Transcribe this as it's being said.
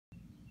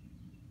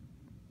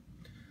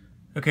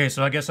Okay,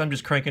 so I guess I'm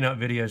just cranking out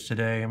videos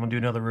today. I'm gonna do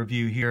another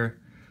review here.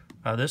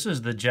 This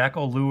is the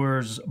Jackall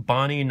Lures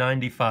Bonnie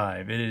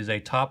 95. It is a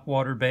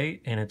topwater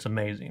bait and it's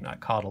amazing. I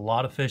caught a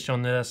lot of fish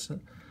on this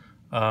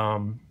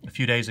a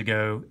few days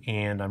ago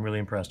and I'm really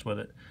impressed with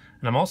it.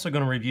 And I'm also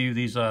gonna review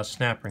these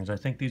snap rings. I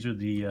think these are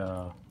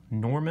the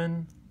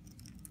Norman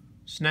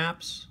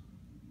snaps.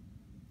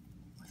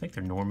 I think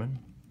they're Norman.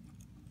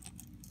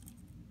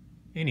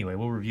 Anyway,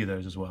 we'll review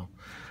those as well.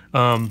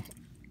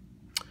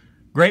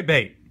 Great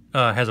bait.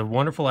 Has a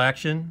wonderful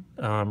action,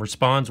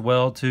 responds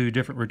well to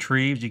different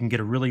retrieves. You can get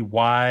a really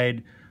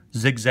wide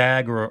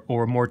zigzag or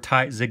a more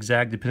tight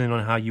zigzag depending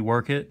on how you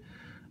work it.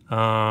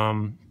 The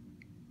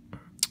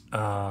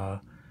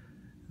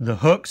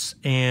hooks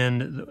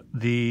and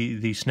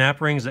the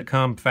snap rings that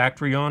come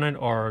factory on it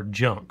are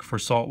junk for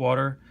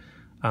saltwater.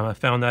 I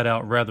found that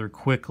out rather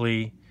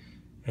quickly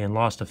and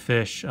lost a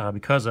fish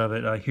because of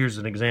it. Here's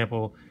an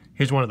example.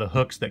 Here's one of the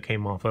hooks that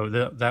came off of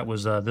it. That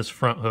was this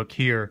front hook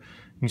here.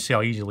 You can see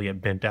how easily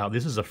it bent out.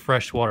 This is a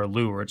freshwater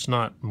lure. It's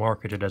not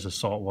marketed as a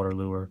saltwater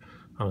lure,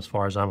 as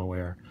far as I'm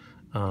aware.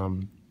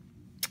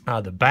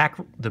 The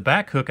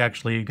back hook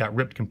actually got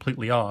ripped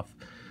completely off.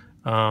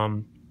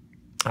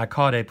 I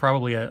caught it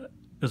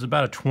was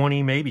about a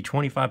 20, maybe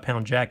 25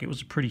 pound jack. It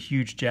was a pretty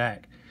huge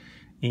jack,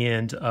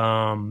 and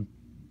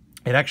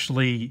it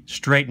actually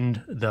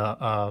straightened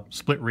the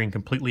split ring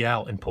completely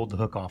out and pulled the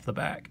hook off the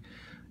back.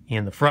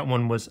 And the front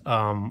one was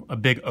a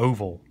big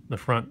oval. The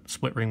front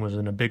split ring was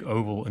in a big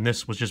oval, and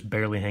this was just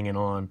barely hanging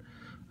on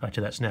to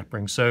that snap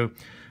ring. So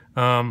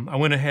I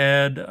went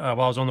ahead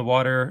while I was on the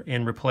water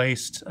and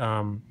replaced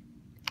the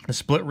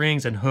split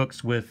rings and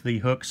hooks with the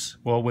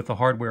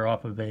hardware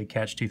off of a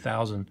Catch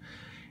 2000,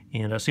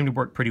 and it seemed to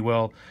work pretty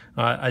well.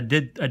 I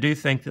do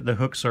think that the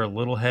hooks are a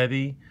little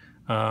heavy.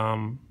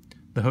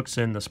 The hooks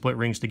and the split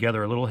rings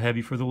together are a little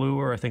heavy for the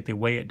lure. I think they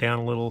weigh it down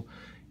a little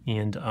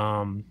and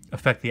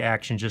affect the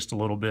action just a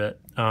little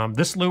bit.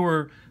 This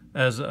lure,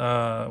 as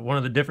one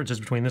of the differences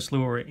between this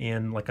lure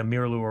and like a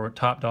mirror lure or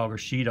top dog or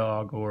she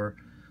dog or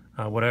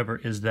whatever,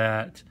 is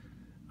that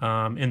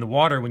in the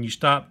water, when you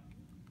stop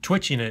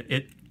twitching it,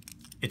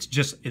 it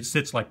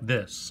sits like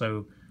this.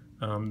 So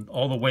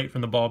all the weight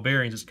from the ball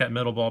bearings, it's got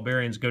metal ball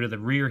bearings, go to the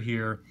rear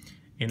here,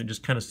 and it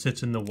just kind of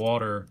sits in the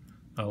water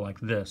like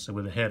this, so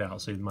with the head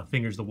out. So my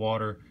finger's the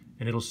water,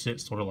 and it'll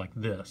sit sort of like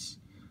this.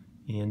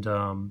 And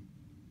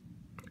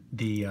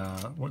the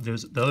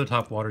other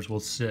top waters will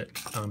sit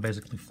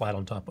basically flat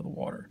on top of the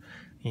water.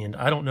 And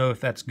I don't know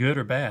if that's good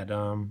or bad.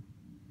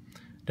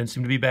 Didn't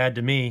seem to be bad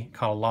to me.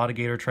 Caught a lot of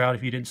gator trout.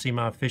 If you didn't see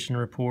my fishing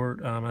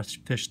report, I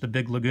fished the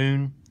Big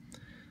Lagoon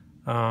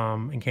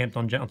and camped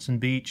on Johnson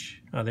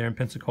Beach there in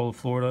Pensacola,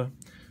 Florida,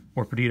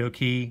 or Perdido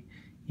Key,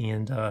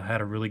 and had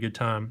a really good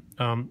time.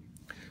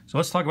 So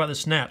let's talk about the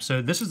snap.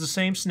 So this is the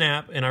same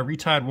snap, and I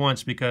retied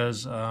once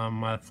because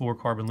my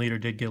fluorocarbon leader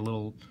did get a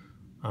little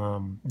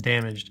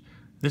damaged.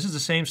 This is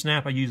the same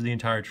snap I used the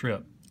entire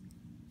trip,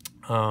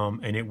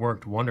 and it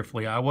worked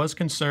wonderfully. I was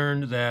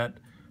concerned that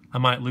I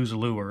might lose a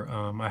lure.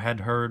 I had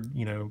heard,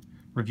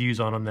 reviews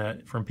on them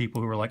that from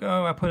people who were like,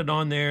 "Oh, I put it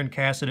on there and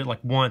casted it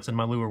like once, and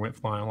my lure went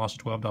flying. I lost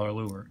a $12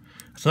 lure."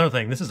 That's another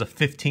thing. This is a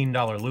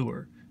 $15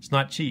 lure. It's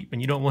not cheap, and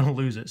you don't want to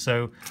lose it.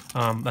 So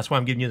that's why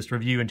I'm giving you this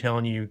review and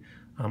telling you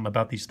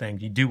about these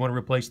things. You do want to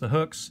replace the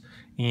hooks,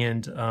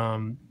 and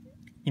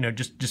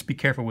just be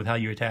careful with how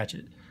you attach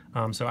it.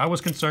 So I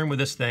was concerned with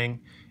this thing.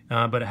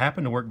 But it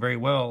happened to work very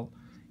well,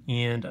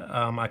 and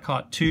I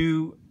caught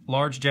 2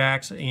 large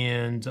jacks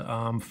and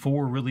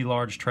 4 really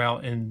large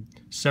trout and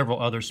several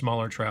other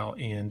smaller trout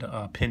and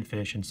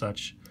pinfish and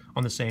such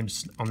on the same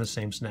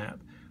snap.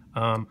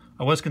 I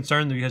was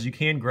concerned because you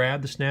can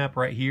grab the snap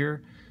right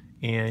here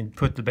and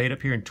put the bait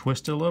up here and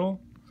twist it a little,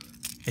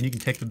 and you can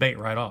take the bait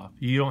right off.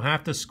 You don't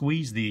have to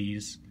squeeze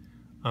these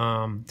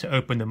to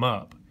open them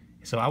up.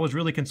 So I was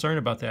really concerned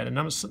about that, and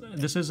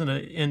this isn't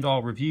an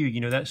end-all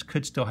review. That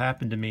could still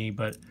happen to me,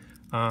 but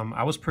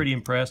I was pretty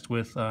impressed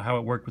with how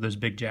it worked with those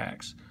big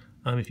jacks.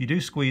 If you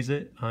do squeeze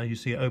it, you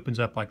see it opens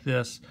up like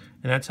this,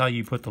 and that's how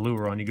you put the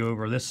lure on. You go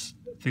over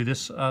through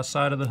this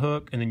side of the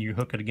hook, and then you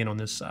hook it again on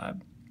this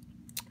side.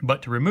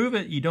 But to remove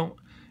it, you don't.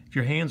 If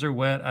your hands are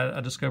wet, I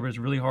discovered it's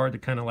really hard to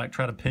kind of like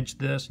try to pinch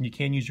this, and you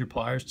can use your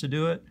pliers to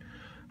do it.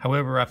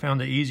 However, I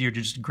found it easier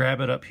to just grab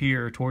it up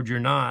here towards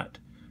your knot,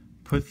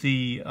 put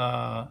the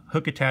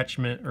hook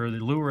attachment or the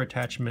lure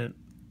attachment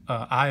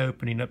eye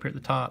opening up here at the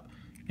top,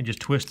 and just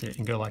twist it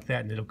and go like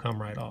that, and it'll come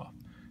right off.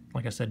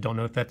 Like I said, don't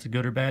know if that's a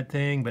good or bad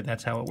thing, but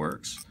that's how it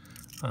works.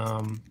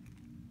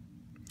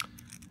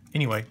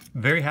 Anyway,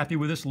 very happy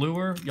with this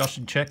lure. Y'all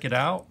should check it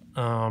out.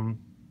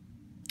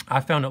 I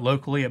found it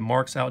locally at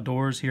Mark's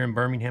Outdoors here in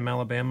Birmingham,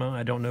 Alabama.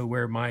 I don't know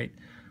where it might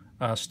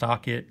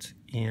stock it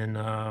in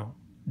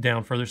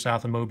down further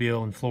south in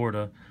Mobile and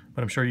Florida,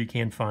 but I'm sure you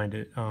can find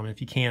it.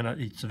 If you can,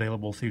 it's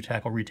available through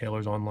tackle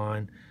retailers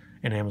online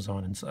and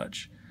Amazon and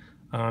such.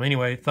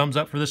 Anyway, thumbs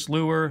up for this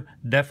lure.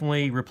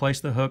 Definitely replace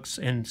the hooks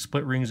and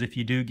split rings if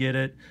you do get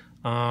it.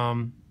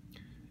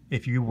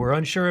 If you were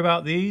unsure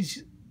about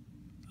these,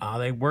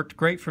 They worked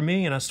great for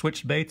me, and I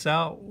switched baits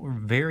out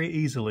very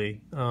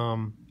easily.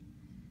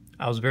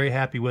 I was very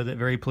happy with it,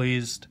 very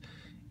pleased,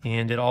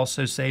 and it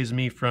also saves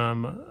me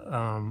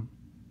from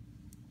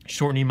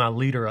shortening my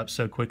leader up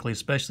so quickly,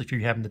 especially if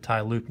you're having to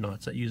tie loop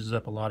knots. That uses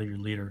up a lot of your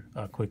leader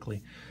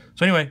quickly.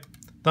 So anyway,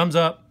 thumbs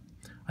up.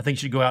 I think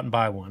you should go out and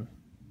buy one.